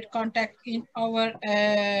 1,500 contact in our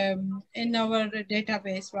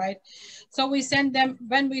database, right? So we send them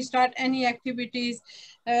when we start any activities,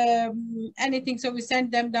 anything. So we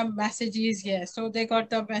send them the messages, yeah. So they got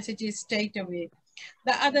the messages straight away.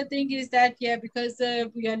 The other thing is that, yeah, because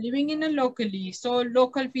we are living in a locally, so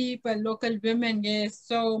local people, local women, yes,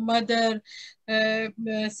 so mother,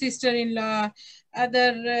 sister-in-law,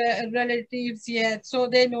 other relatives, yeah, so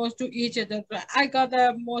they know to each other. I got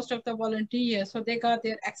most of the volunteers, so they got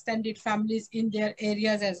their extended families in their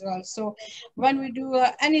areas as well. So when we do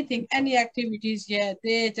anything, any activities, yeah,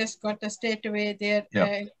 they just got the straight away there.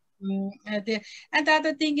 Yeah. And the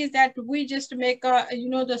other thing is that we just make a,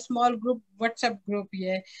 the small group, WhatsApp group,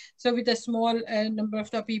 yeah. So with a small number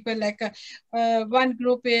of the people, like one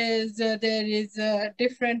group is, there is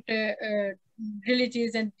different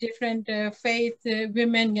religions and different faith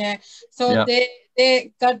women, yeah. So yeah.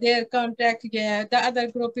 They got their contact, yeah. The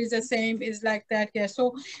other group is the same, is like that, yeah.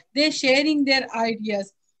 So they're sharing their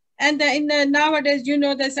ideas. And nowadays,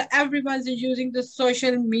 there's everyone's using the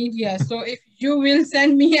social media. So if you will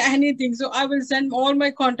send me anything, so I will send all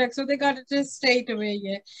my contacts. So they got it just straight away,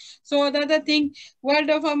 yeah. So the other thing,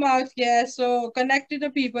 word of mouth, yeah. So connect to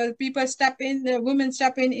the people step in, the women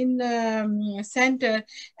step in center,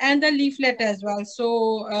 and the leaflet as well.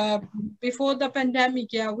 So before the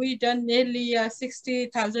pandemic, yeah, we done nearly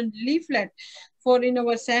 60,000 leaflet for in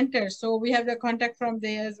our center. So we have the contact from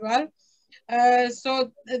there as well. This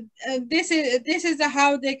is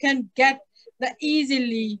how they can get the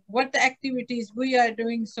easily what the activities we are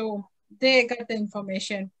doing. So they got the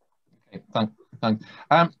information. Okay, thanks.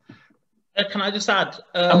 Can I just add?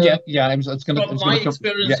 Yeah. I was going to. From my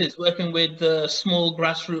experiences working with small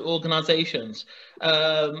grassroots organizations,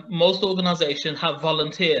 most organizations have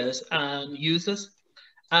volunteers and users.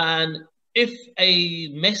 And if a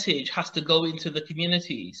message has to go into the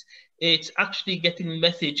communities, it's actually getting the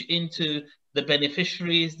message into the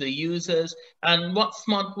beneficiaries, the users. And what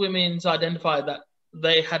Smart Women's identified that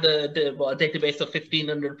they had a database of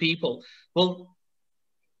 1,500 people. Well,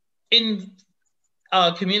 in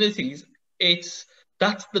our communities,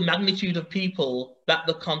 that's the magnitude of people, that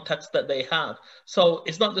the contacts that they have. So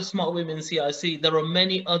it's not just Smart Women CIC. There are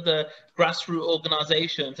many other grassroots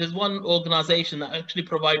organizations. There's one organization that actually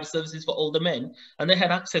provided services for older men, and they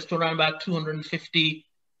had access to around about 250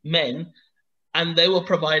 men, and they were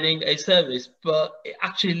providing a service, but it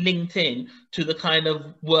actually linked in to the kind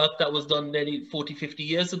of work that was done nearly 40, 50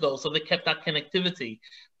 years ago. So they kept that connectivity,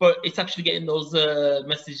 but it's actually getting those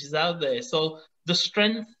messages out there. So the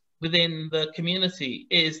strength within the community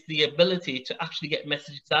is the ability to actually get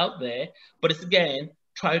messages out there, but it's again,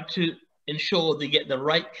 try to ensure they get the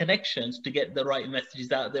right connections to get the right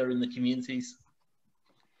messages out there in the communities.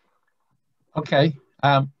 Okay.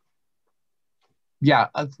 Yeah,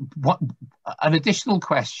 an additional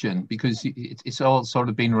question, because it's all sort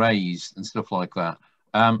of been raised and stuff like that.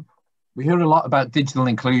 We hear a lot about digital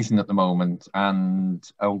inclusion at the moment, and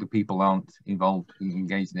older people aren't involved in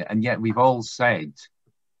engaging it. And yet we've all said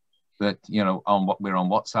that, you know, we're on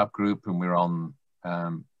WhatsApp group and we're on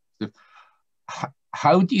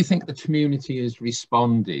how do you think the community has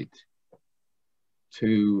responded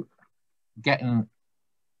to getting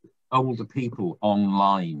older people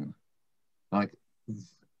online? Like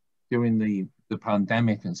during the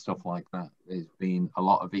pandemic and stuff like that, there's been a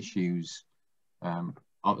lot of issues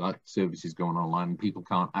of like services going online and people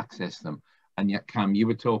can't access them. And yet, Cam, you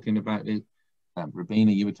were talking about it.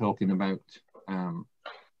 Rabina, you were talking about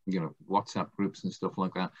you know, WhatsApp groups and stuff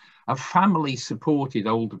like that. Have families supported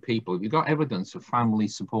older people? Have you got evidence of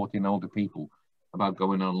families supporting older people about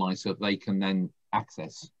going online so that they can then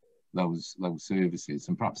access those services?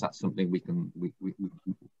 And perhaps that's something we can.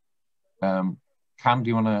 Cam, do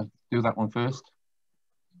you want to do that one first?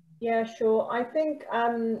 Yeah, sure. I think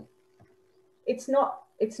it's not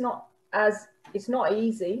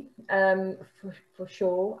easy for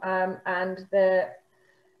sure, and there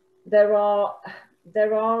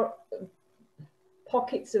are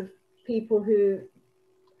pockets of people who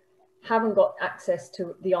haven't got access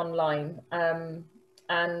to the online,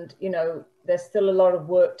 and you know, there's still a lot of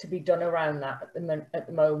work to be done around that at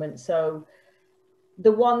the moment. So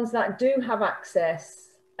the ones that do have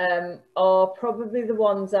access are probably the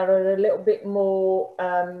ones that are a little bit more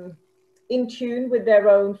in tune with their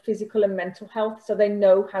own physical and mental health, so they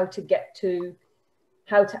know how to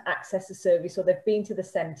access a service, or they've been to the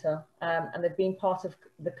centre and they've been part of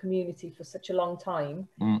the community for such a long time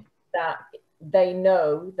that they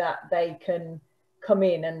know that they can come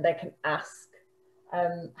in and they can ask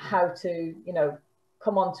how to, you know,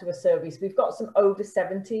 come onto a service. We've got some over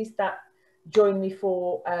 70s that join me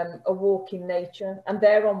for a walk in nature, and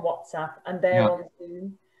they're on WhatsApp and they're on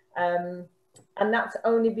Zoom, and that's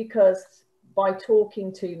only because by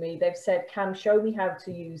talking to me they've said, Cam, show me how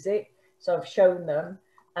to use it. So I've shown them,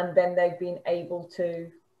 and then they've been able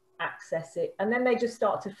to access it, and then they just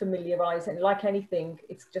start to familiarize. And like anything,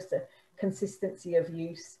 it's just a consistency of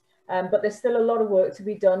use, but there's still a lot of work to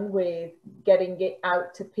be done with getting it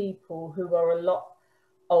out to people who are a lot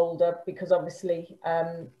older, because obviously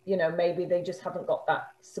you know, maybe they just haven't got that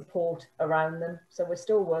support around them, so we're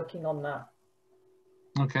still working on that.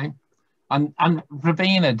 Okay. And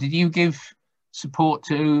Rabina, did you give support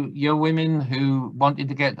to your women who wanted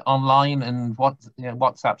to get online and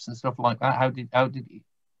WhatsApps and stuff like that? How did you?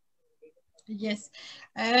 Yes,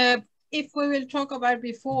 if we will talk about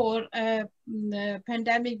before the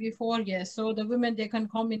pandemic before, yes, so the women, they can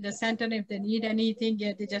come in the center if they need anything,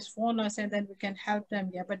 yeah, they just phone us and then we can help them,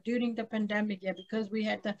 yeah. But during the pandemic, yeah, because we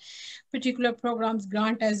had the particular programs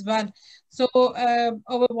grant as well, so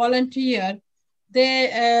our volunteer, they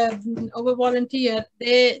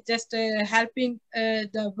just helping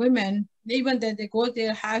the women, even then they go to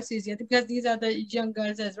their houses, yeah, because these are the young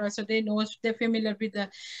girls as well, so they're familiar with the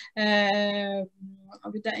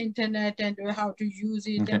internet and how to use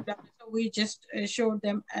it. Okay. And so we just showed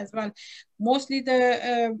them as well. Mostly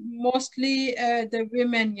the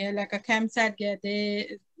women, yeah, like a campsite, yeah,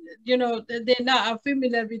 they, you know, they're not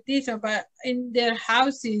familiar with this, but in their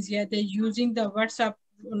houses, yeah, they're using the WhatsApp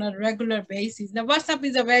on a regular basis. Now WhatsApp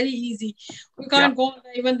is a very easy. We can't go on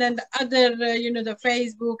even then the other, the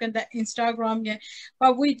Facebook and the Instagram,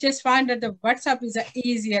 but we just find that the WhatsApp is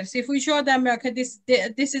easier. So if we show them, okay, this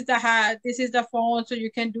is the phone, so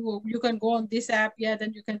you can go on this app,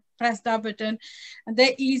 then you can press that button, and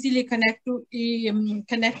they easily connect to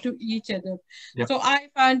each other. So I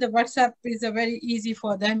find the WhatsApp is a very easy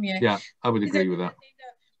for them. Yeah, I would agree with that.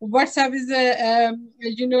 WhatsApp is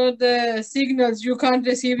the signals you can't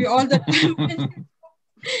receive all the time.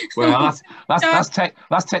 Well,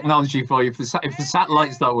 that's technology for you. If the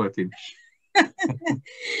satellite's not working. And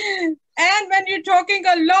when you're talking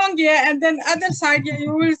along, and then other side,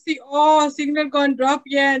 you will see, signal gone drop,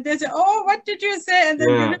 and they say, what did you say? And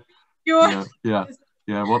then What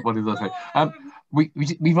did I say?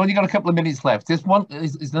 We've only got a couple of minutes left. There's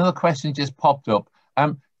another question just popped up.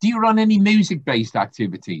 Do you run any music-based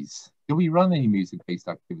activities? Do we run any music-based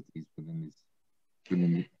activities within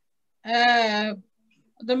this?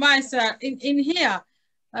 The myself in here.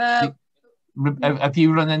 Have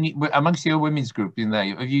you run any amongst your women's group in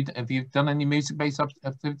there? Have you done any music-based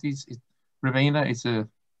activities, Ravina?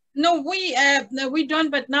 No, we don't,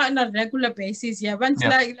 but not on a regular basis. Once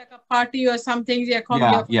like a party or something,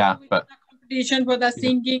 but competition for the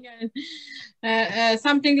singing and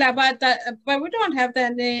something like that. But we don't have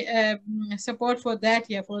any support for that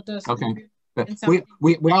for those. Okay, but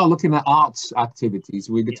we are looking at arts activities.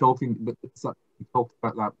 We talked about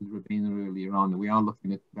that with Ravina earlier on. We are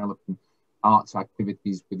looking at developing arts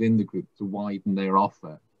activities within the group to widen their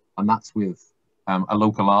offer, and that's with a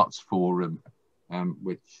local arts forum,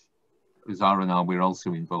 which Zara and I we're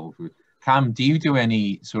also involved with. Cam, do you do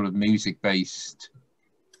any sort of music-based?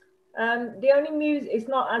 The only music is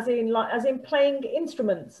not as in playing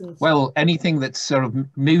instruments and stuff. Well, anything that's sort of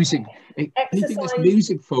music, anything that's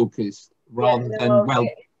music focused rather than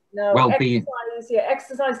well-being.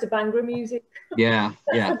 Exercise to Bhangra music. Yeah.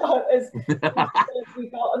 That's about as we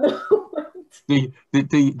got on the moment. Do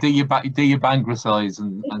you Bhangra-size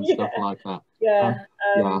and stuff like that?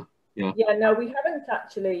 No, we haven't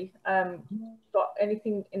actually got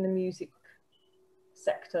anything in the music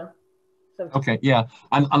sector. Okay,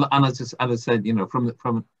 and as I said,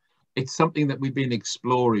 from it's something that we've been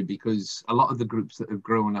exploring, because a lot of the groups that have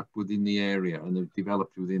grown up within the area and have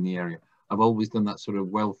developed within the area have always done that sort of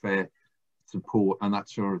welfare support and that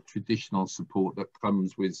sort of traditional support that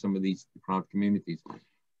comes with some of these deprived communities.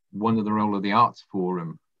 One of the role of the Arts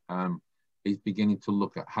Forum is beginning to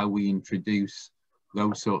look at how we introduce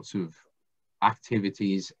those sorts of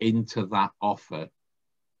activities into that offer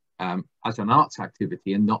as an arts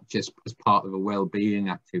activity, and not just as part of a well-being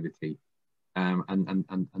activity,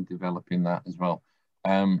 and developing that as well.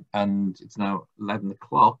 And it's now 11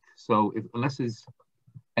 o'clock, so unless there's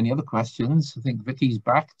any other questions, I think Vicky's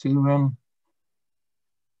back to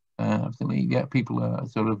people are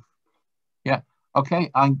sort of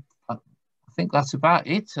okay. I think that's about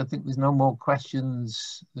it. I think there's no more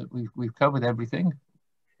questions. That we've covered everything.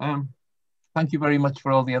 Thank you very much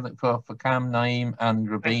for all the other for Cam, Naeem, and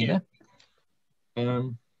Ravina.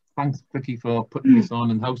 Thanks, Vicky, for putting this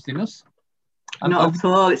on and hosting us. And not at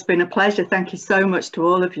all. It's been a pleasure. Thank you so much to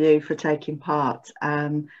all of you for taking part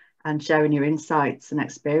and sharing your insights and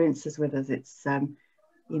experiences with us. It's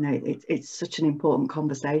it's such an important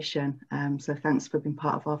conversation. So thanks for being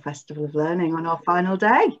part of our Festival of Learning on our final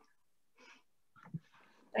day.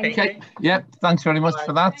 Okay. Yeah. Thanks very much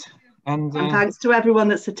for that. And thanks to everyone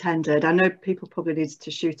that's attended. I know people probably need to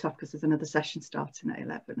shoot off because there's another session starting at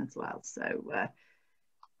 11 as well. So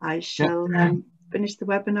I shall finish the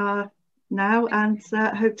webinar now and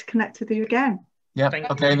hope to connect with you again. Yeah.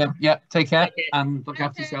 Okay then. Yeah. Take care and look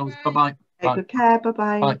after yourselves. Bye-bye. Take good care.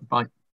 Bye-bye. Bye.